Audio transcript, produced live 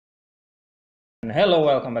Hello,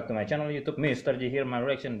 welcome back to my channel YouTube. meestergee here, my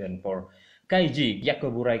reaction then for kaiji, gyakko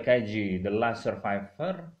burai kaiji, the last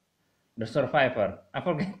survivor. The survivor. I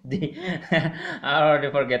forget the. I already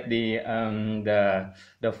forget the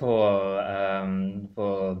full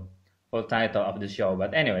title of the show.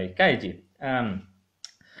 But anyway, kaiji.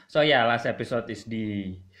 So yeah, last episode is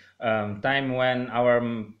the time when our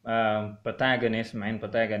main protagonist,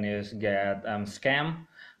 get scammed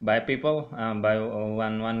by people, by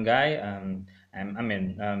one guy. I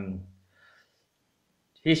mean,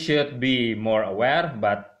 he should be more aware,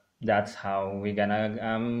 but that's how we're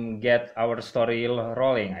gonna get our story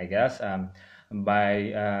rolling, I guess.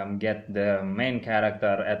 By get the main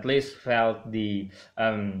character at least felt the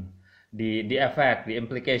effect, the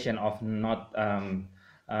implication of not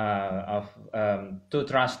of too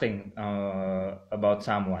trusting about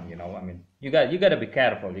someone. I mean, you gotta be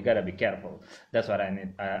careful. You gotta be careful. That's what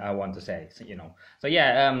I want to say. So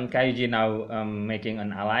yeah, Kaiji now making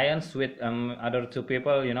an alliance with other two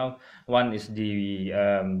people. One is the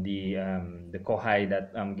kohai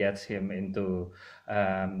that gets him into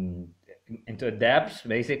depths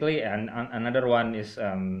basically, and another one is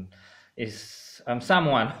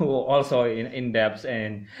someone who also in depth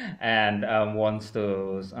and wants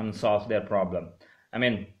to solve their problem. I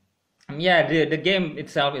mean, yeah, the game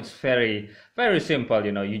itself is very simple.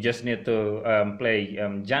 You just need to play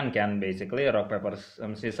jankan, basically rock paper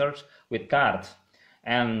scissors with cards,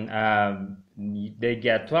 and they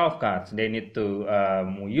get 12 cards. They need to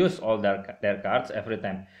use all their cards every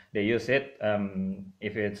time they use it.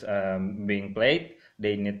 If it's being played,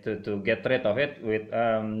 they need to get rid of it with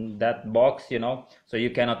that box, so you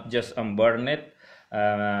cannot just burn it.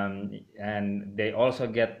 And they also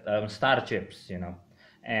get star chips,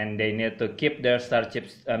 and they need to keep their star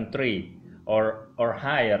chips 3 or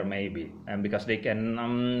higher maybe, and because they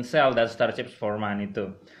can sell that star chips for money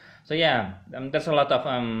too. So yeah, there's a lot of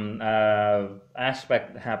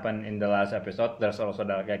aspect happen in the last episode. There's also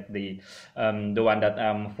the one that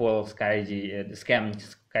fools kaiji, scam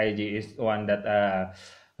kaiji, is one that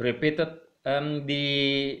repeated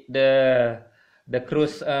the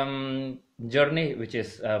cruise journey, which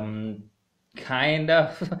is kind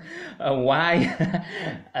of why.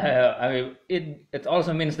 I mean, it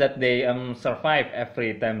also means that they survive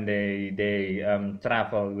every time they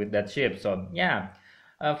travel with that ship. So yeah,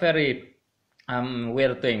 very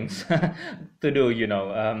weird things to do,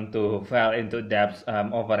 to fall into depths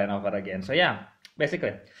over and over again. So yeah,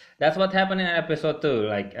 basically that's what happened in episode 2.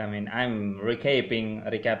 Like, I mean, I'm recapping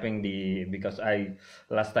because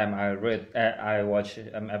last time I watched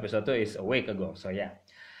episode 2 is a week ago. So yeah.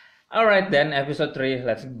 All right, then episode 3,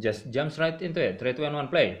 let's just jump right into it. 3, 2, and 1,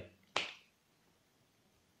 play.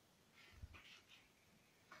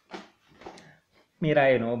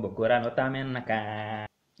 Mirai no Bokura no Tamen Naka.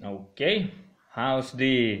 Okay, how's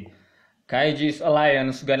the Kaiji's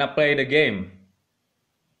alliance gonna play the game?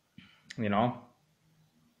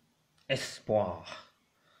 Espoir.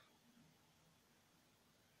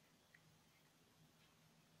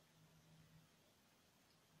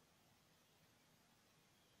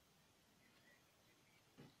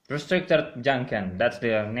 Restricted Junction, that's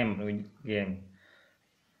the name of the game.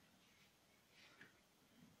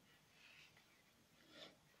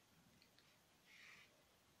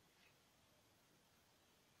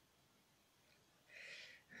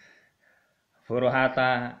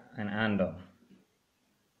 Furuhata and Ando.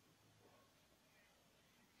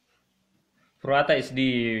 Furuhata is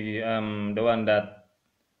the one that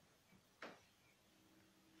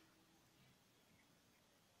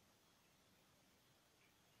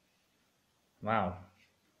wow.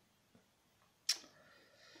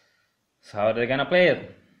 So how are they gonna play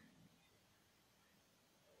it?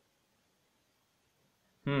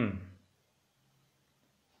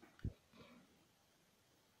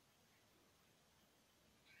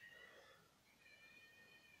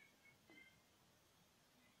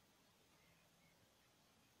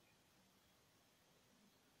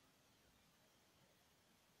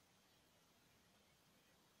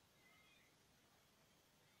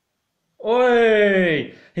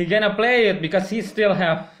 Oi! He gonna play it because he still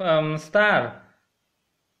have star.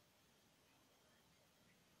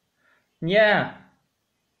 Yeah.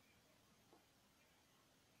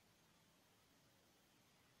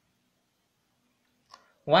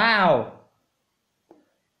 Wow.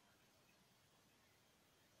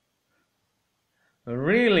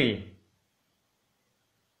 Really?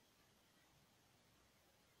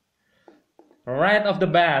 Right off the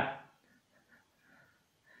bat.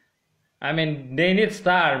 I mean, they need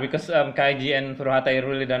star because Kaiji and Furuhata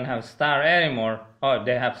really don't have star anymore. Oh,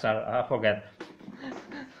 they have star. I forget.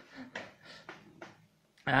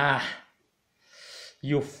 Ah.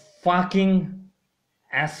 You fucking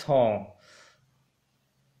asshole.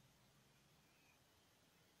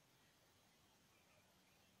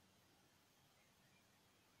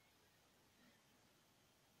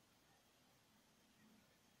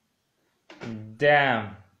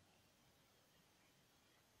 Damn.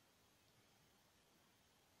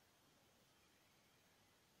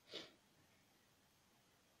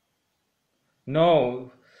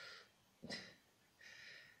 No.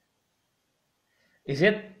 Is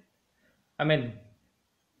it? I mean,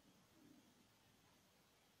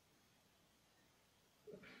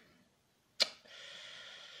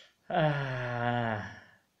 ah,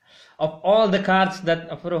 of all the cards that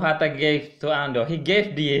Furuhata gave to Ando, he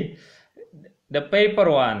gave the paper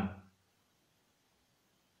one.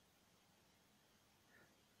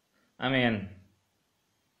 I mean,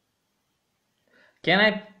 can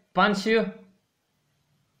I punch you?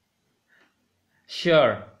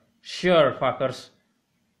 Sure, sure, fuckers.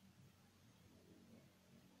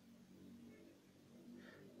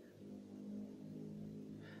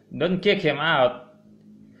 Don't kick him out.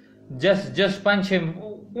 Just punch him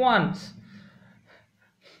once.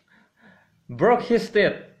 Broke his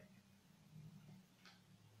teeth.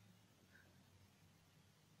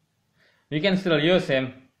 You can still use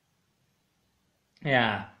him.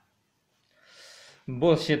 Yeah.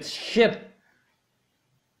 Bullshit shit.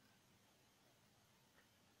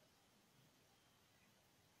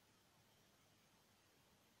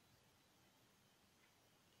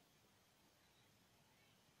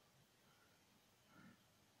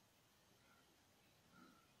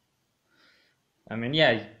 I mean,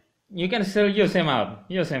 yeah, you can still use him out.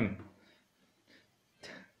 Use him.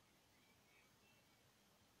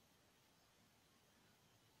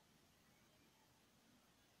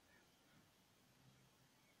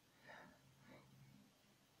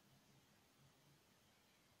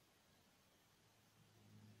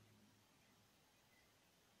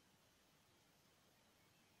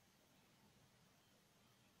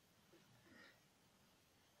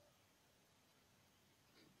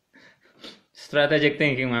 Strategic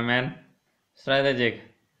thinking, my man. Strategic.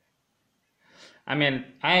 I mean,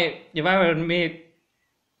 if I were me,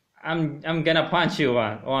 I'm gonna punch you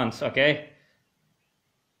once, okay?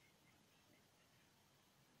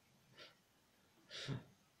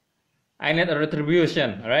 I need a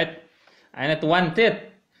retribution, alright? I need one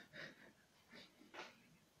tit.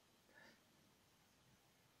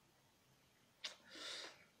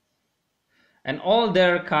 And all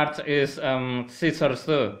their cards is scissors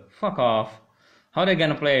too. Fuck off. How they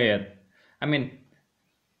gonna play it? I mean,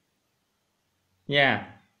 yeah.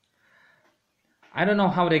 I don't know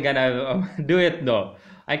how they gonna do it though.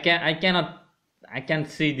 I can't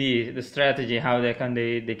see the strategy how they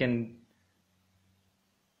can.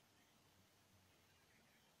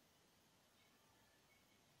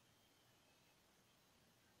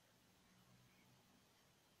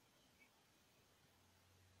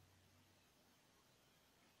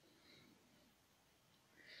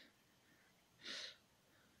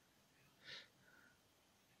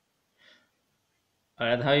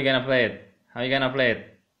 Alright, how you gonna play it? How you gonna play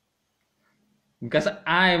it? Because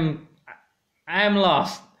I'm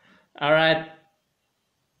lost. Alright.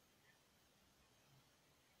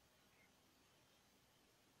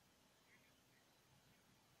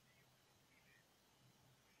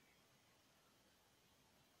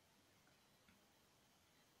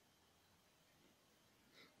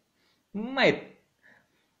 Mate.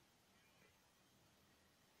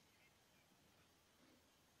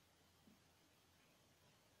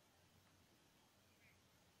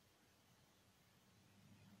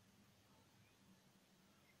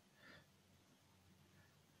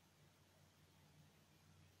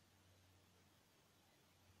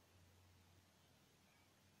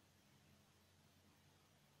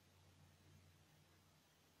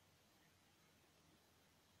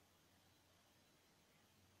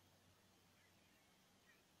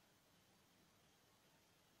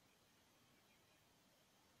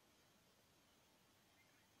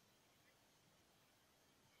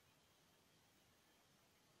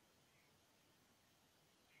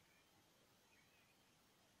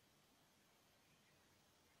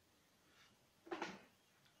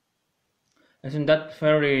 Isn't that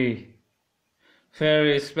very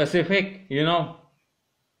specific, you know?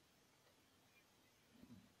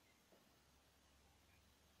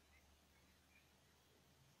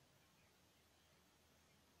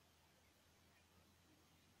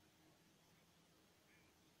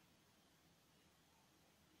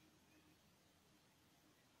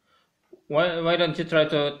 Why don't you try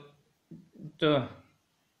to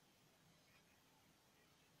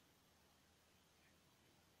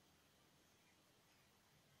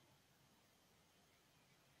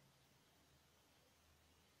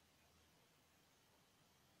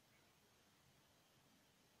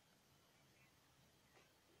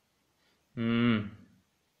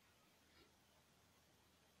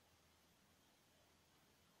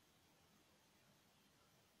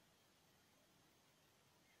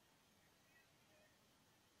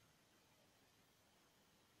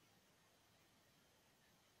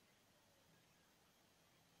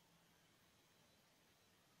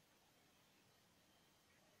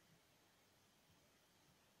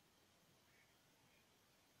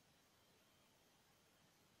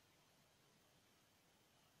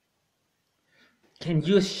Can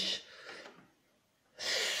you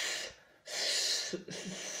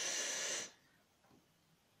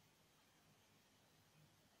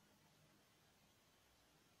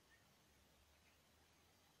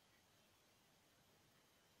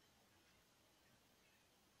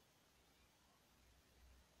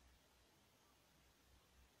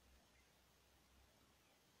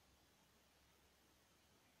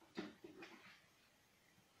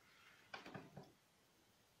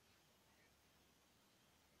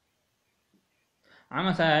I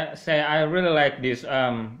must say I really like this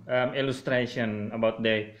illustration about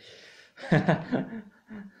the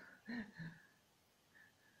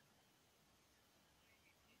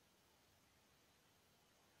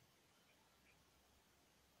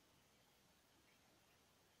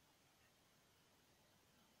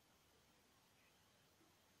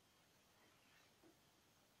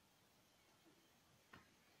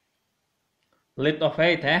leap of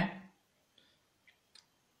faith, eh?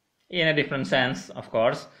 In a different sense, of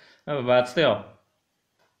course, but still.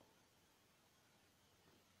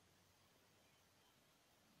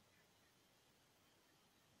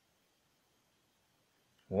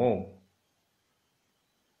 Whoa.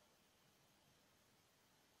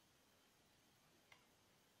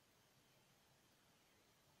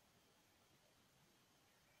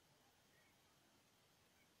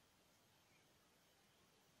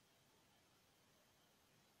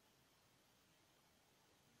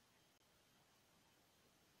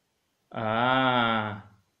 Ah,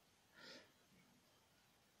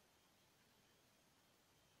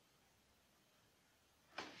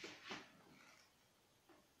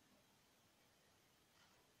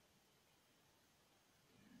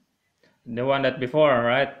 the one that before,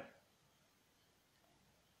 right?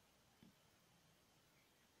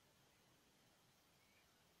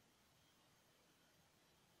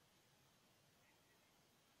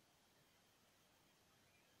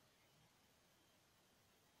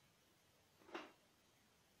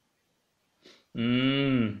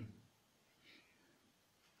 Mm.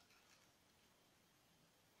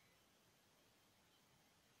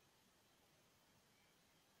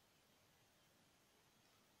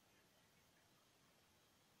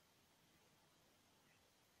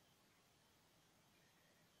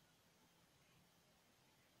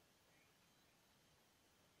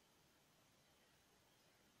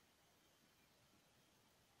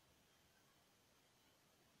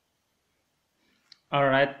 All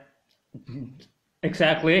right.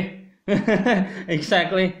 Exactly.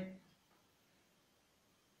 Exactly.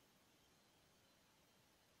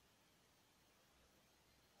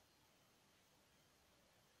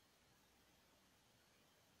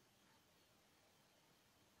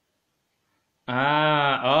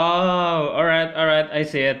 Ah, oh, all right, I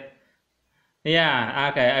see it. Yeah,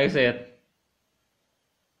 okay, I see it.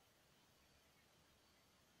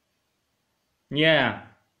 Yeah.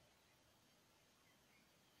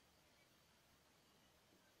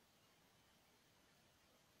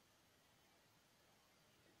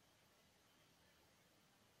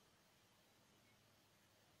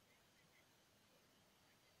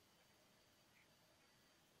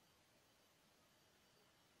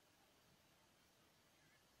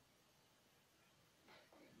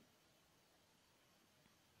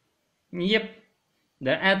 Yep.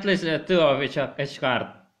 There are at least two of each card.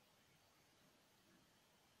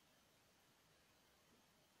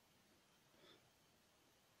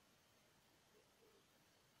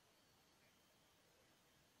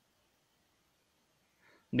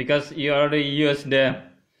 Because you already used the.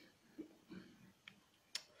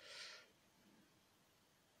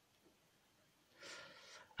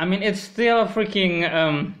 I mean, it's still freaking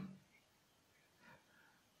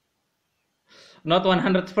not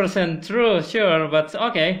 100% true, sure, but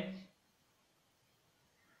okay.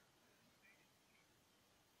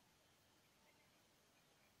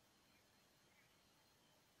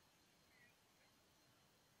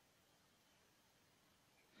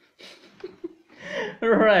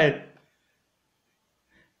 Right.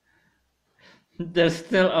 There's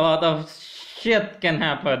still a lot of shit can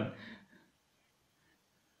happen.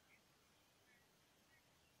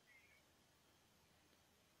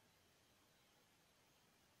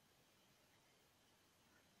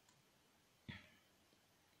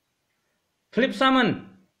 Flip summon.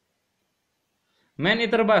 Man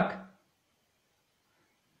eater bug.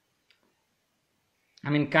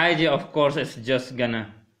 I mean, kaiji, of course, is just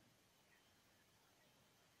gonna.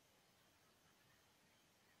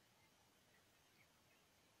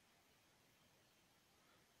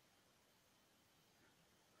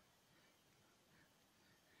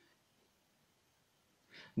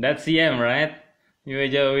 That's CM, right? We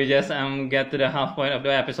just get to the half point of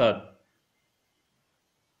the episode.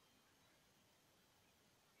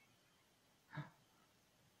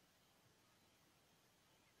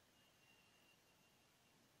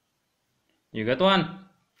 You got one?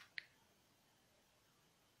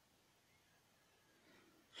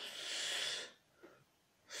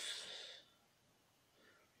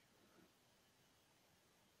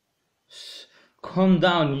 Calm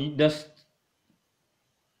down. Just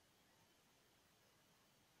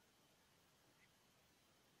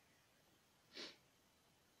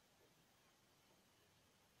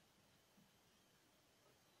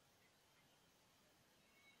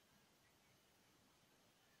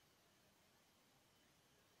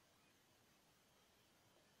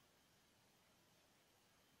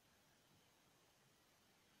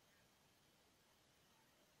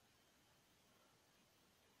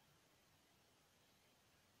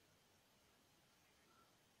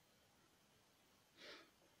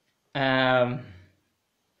um.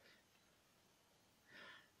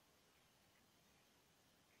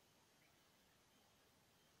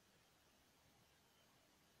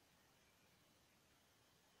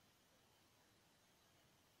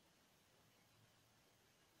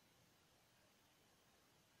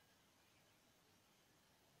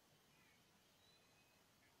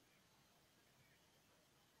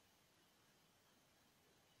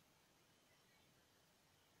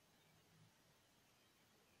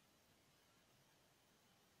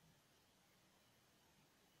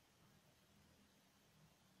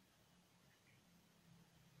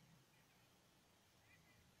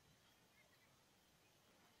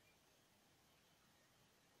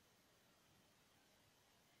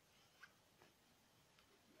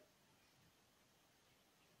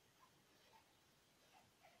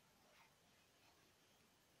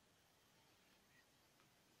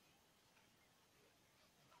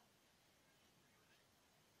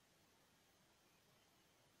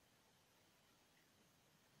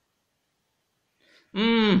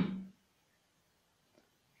 Mm.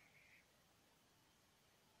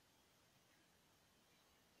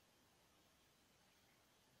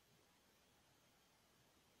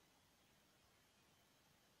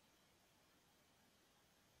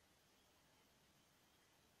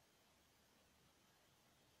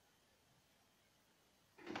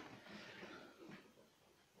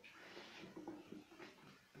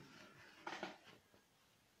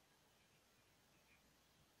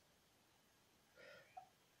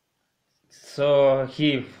 So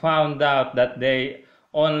he found out that they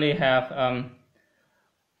only have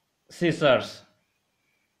scissors.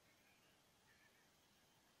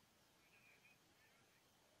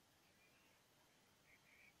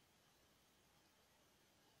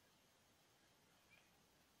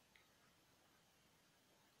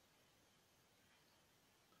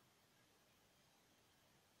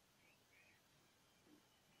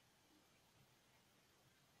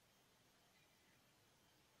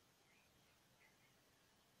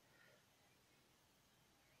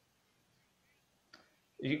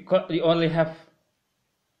 You only have.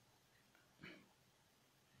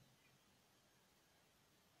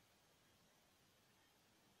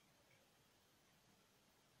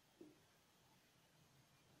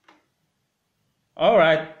 All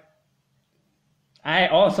right. I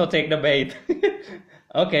also take the bait.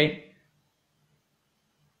 Okay,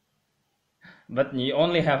 but you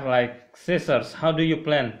only have like scissors. How do you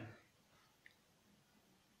plan?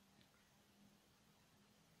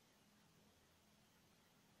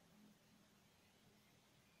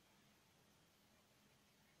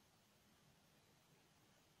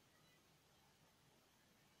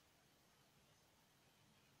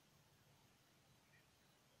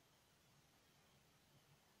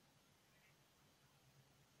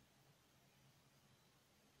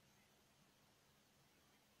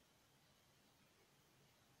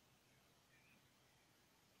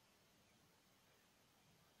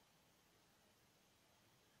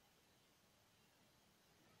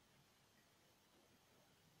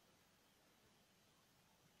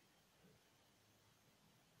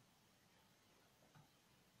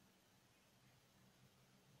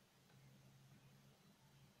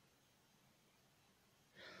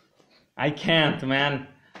 I can't, man.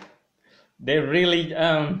 They're really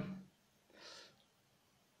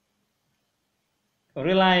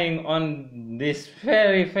relying on this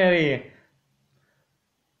very, very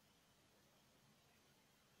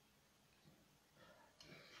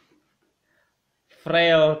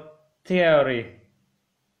frail theory.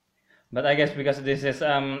 But I guess because this is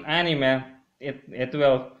anime, it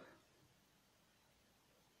will.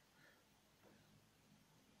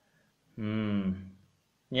 Hmm.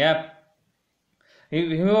 Yep.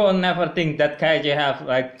 He will never think that kaiji have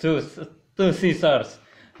like two scissors,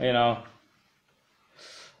 you know.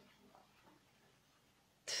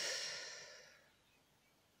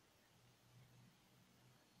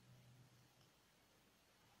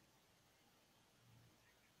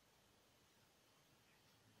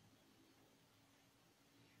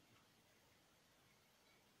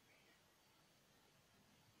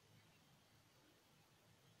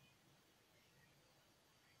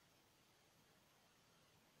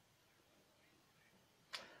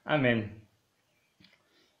 I mean,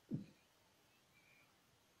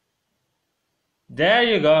 there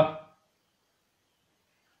you go.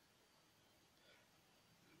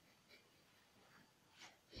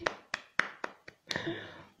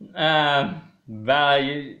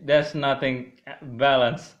 There's nothing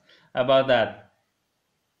balance about that.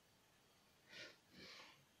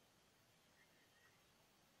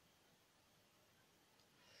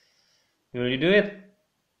 Will you do it?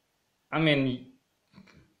 I mean,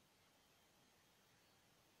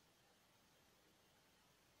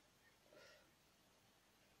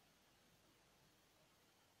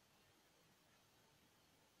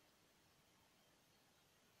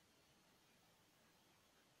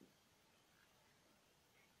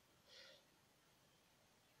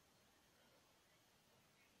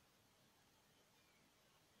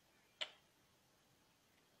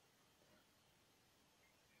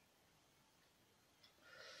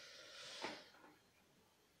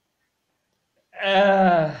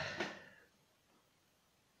 uh,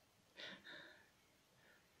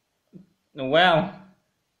 well,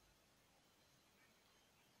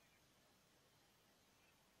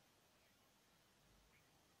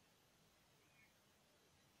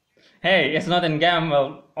 hey, it's not in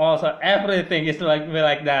gamble. Also, everything is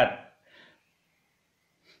like that.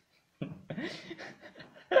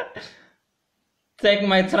 Take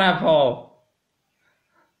my trap hole.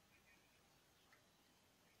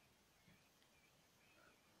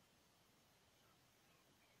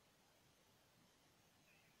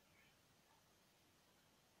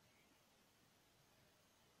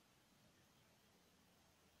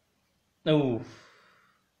 Ooh.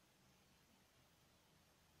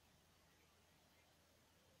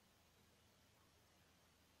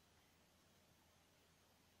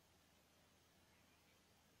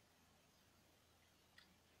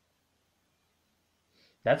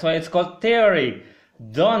 That's why it's called theory.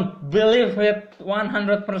 Don't believe it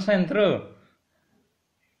 100% true.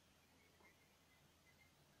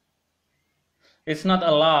 It's not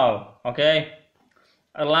a law, okay?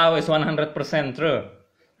 A law is 100% true.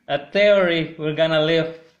 A theory, we're gonna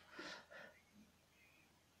live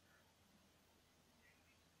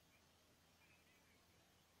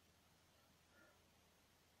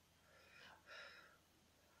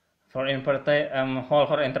for hall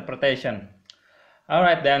for interpretation. All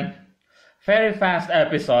right then. Very fast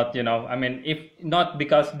episode, you know. I mean, if not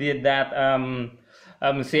because did that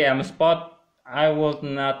CM spot, I would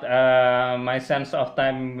not. My sense of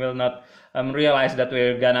time will not realize that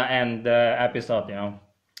we're gonna end the episode. You know,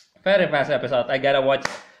 very fast episode. I gotta watch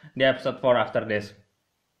the episode 4 after this.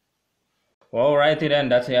 Alrighty then,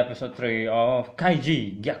 that's the episode 3 of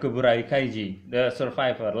Kaiji, Gyakko Burai Kaiji, the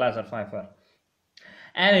survivor, last survivor.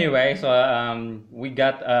 Anyway, so we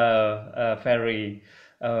got a very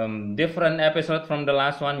different episode from the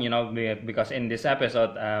last one, you know, because in this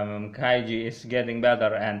episode, Kaiji is getting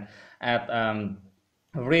better and at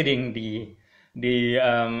reading the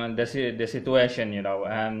situation, you know,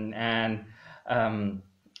 and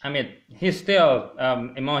I mean he's still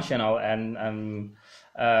emotional and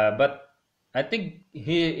but I think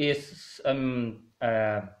he is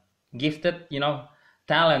gifted, you know,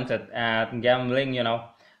 talented at gambling, you know,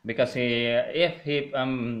 because if he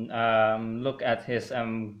look at his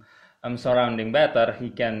surrounding better, he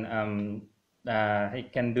can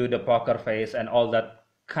do the poker face and all that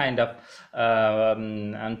kind of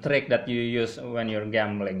trick that you use when you're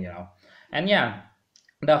gambling, you know. And yeah,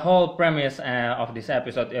 the whole premise of this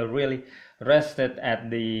episode really rested at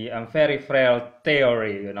the very frail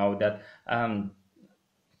theory, you know, that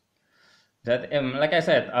like I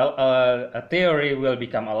said, a theory will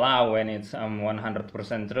become a law when it's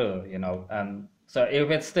 100% true, you know. So if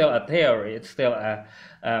it's still a theory, it's still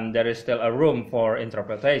there is still a room for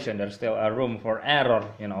interpretation. There's still a room for error,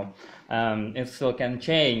 you know. It still can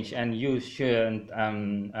change, and you shouldn't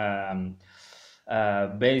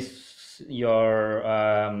base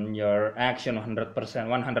your action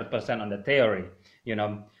 100% on the theory, you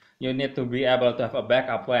know. You need to be able to have a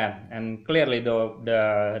backup plan, and clearly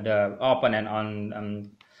the opponent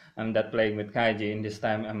on that playing with Kaiji in this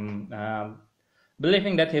time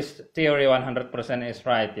believing that his theory 100% is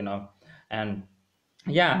right, you know. And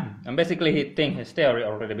yeah, and basically he think his theory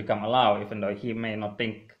already become a law, even though he may not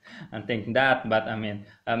think that, but I mean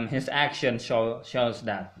his action shows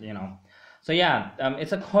that, you know. So yeah,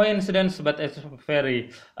 it's a coincidence, but it's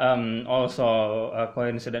very also a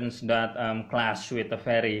coincidence that clash with a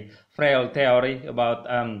very frail theory about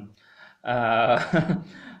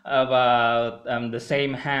about the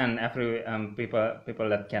same hand every people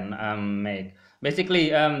that can make. Basically,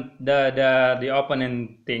 the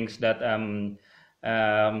opponent thinks that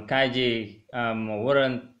kaiji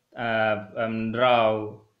wouldn't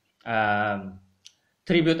draw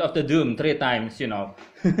Tribute of the Doom 3 times, if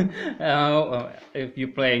you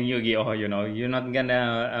playing Yu-Gi-Oh, you're not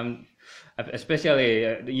gonna, especially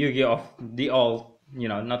the Yu-Gi-Oh the old,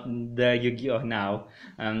 not the Yu-Gi-Oh now.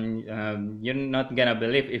 You're not gonna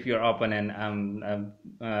believe if your opponent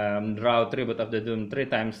draw Tribute of the Doom 3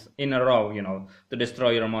 times in a row, to destroy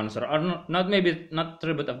your monster, or not maybe not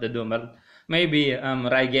Tribute of the Doom, but maybe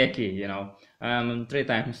Raigeki, 3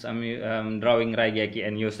 times drawing Raigeki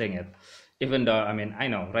and using it. Even though, I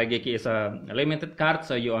know Raigeki is a limited card,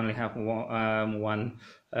 so you only have one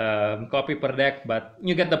copy per deck, but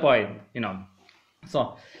you get the point,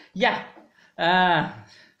 So, yeah,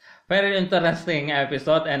 very interesting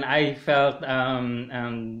episode, and I felt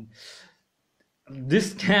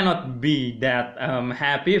this cannot be that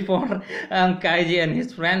happy for Kaiji and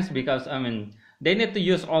his friends, because they need to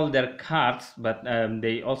use all their cards, but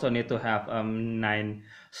they also need to have 9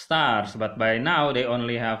 stars. But by now they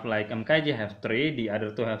only have like Kaiji have 3, the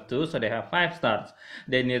other 2 have 2, so they have 5 stars.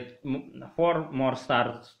 They need 4 more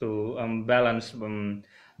stars to balance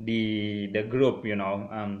the group,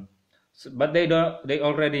 but they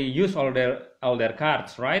already use all their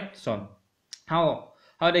cards, right? So how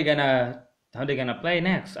they gonna play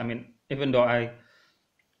next? Even though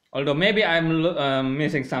although maybe I'm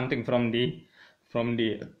missing something from the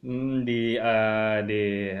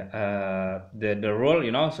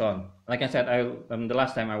rule, So like I said, the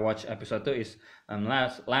last time I watched episode 2 is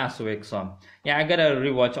last week. So yeah, I gotta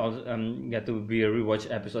rewatch got to be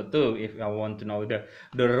rewatch episode 2 if I want to know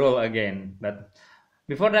the rule again. But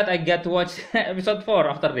before that, I get to watch episode 4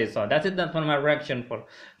 after this. So that's it then for my reaction for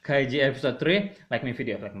Kaiji episode 3. Like my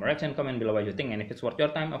video, like my reaction, comment below what you think, and if it's worth your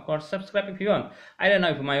time, of course, subscribe if you want. I don't know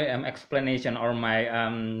if my explanation or my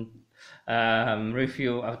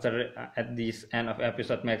review after at this end of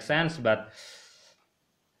episode makes sense, but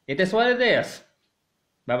it is what it is.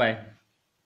 Bye bye.